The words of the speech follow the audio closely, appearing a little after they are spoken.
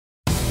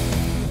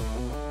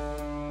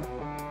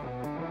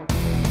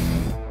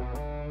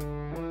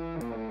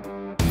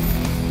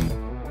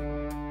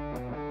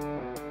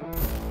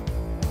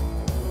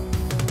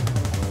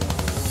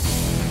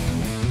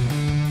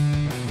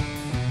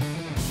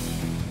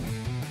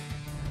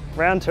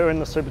Round 2 in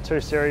the Super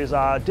 2 series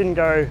didn't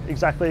go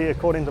exactly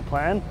according to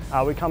plan.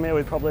 We come here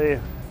with probably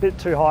a bit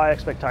too high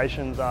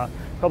expectations,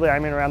 probably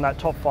aiming around that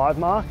top 5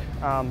 mark,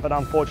 but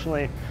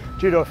unfortunately,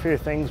 due to a few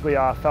things, we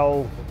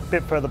fell a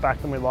bit further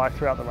back than we liked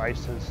throughout the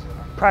races.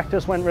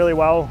 Practice went really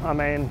well. I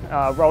mean,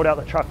 rolled out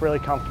the truck really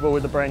comfortable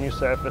with the brand new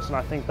surface, and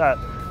I think that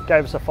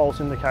gave us a false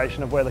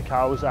indication of where the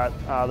car was at.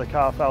 The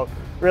car felt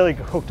really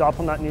hooked up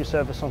on that new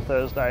surface on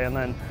Thursday, and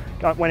then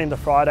went into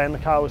Friday and the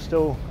car was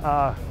still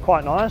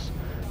quite nice.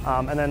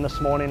 And then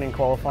this morning in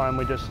qualifying,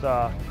 we just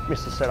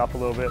missed the setup a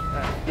little bit.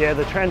 Yeah,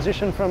 the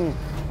transition from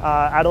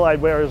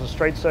Adelaide, where it was a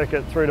street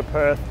circuit, through to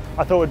Perth,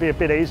 I thought would be a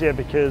bit easier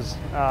because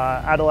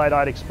Adelaide I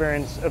had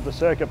experience of the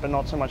circuit, but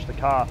not so much the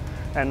car.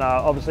 And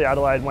obviously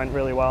Adelaide went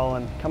really well,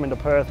 and coming to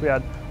Perth, we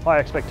had high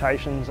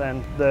expectations,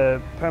 and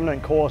the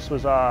permanent course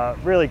was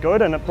really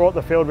good, and it brought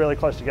the field really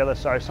close together.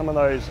 So some of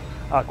those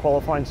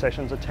qualifying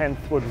sessions, a 10th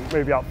would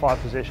move you up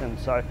 5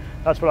 positions. So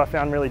that's what I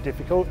found really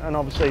difficult. And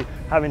obviously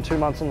having 2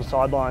 months on the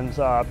sidelines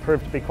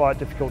proved to be quite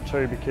difficult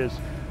too, because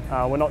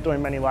we're not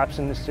doing many laps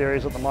in this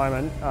series at the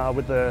moment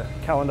with the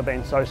calendar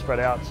being so spread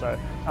out. So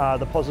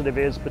the positive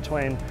is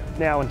between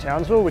now and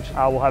Townsville, which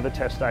we'll have a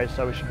test day,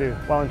 so we should be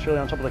well and truly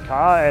on top of the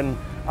car, and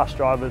us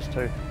drivers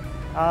too.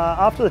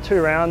 After the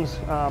 2 rounds,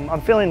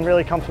 I'm feeling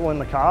really comfortable in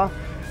the car.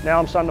 Now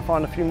I'm starting to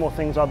find a few more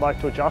things I'd like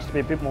to adjust to be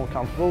a bit more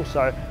comfortable,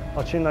 so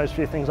I'll tune those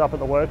few things up at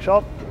the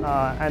workshop,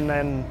 and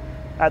then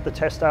at the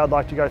test day I'd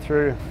like to go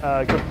through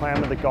a good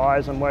plan with the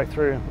guys and work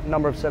through a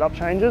number of setup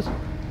changes,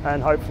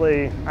 and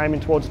hopefully aiming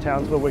towards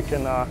Townsville we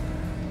can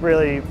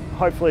really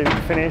hopefully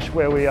finish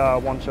where we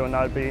want to, and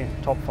that would be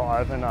top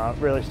 5,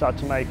 and really start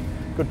to make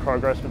good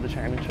progress with the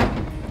championship.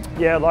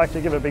 Yeah, I'd like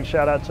to give a big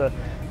shout out to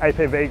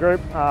APV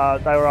Group.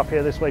 They were up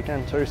here this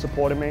weekend too,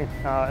 supporting me,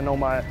 and all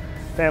my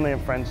family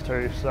and friends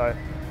too. So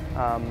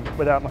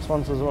without my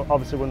sponsors,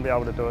 obviously wouldn't be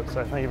able to do it.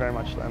 So thank you very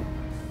much to them.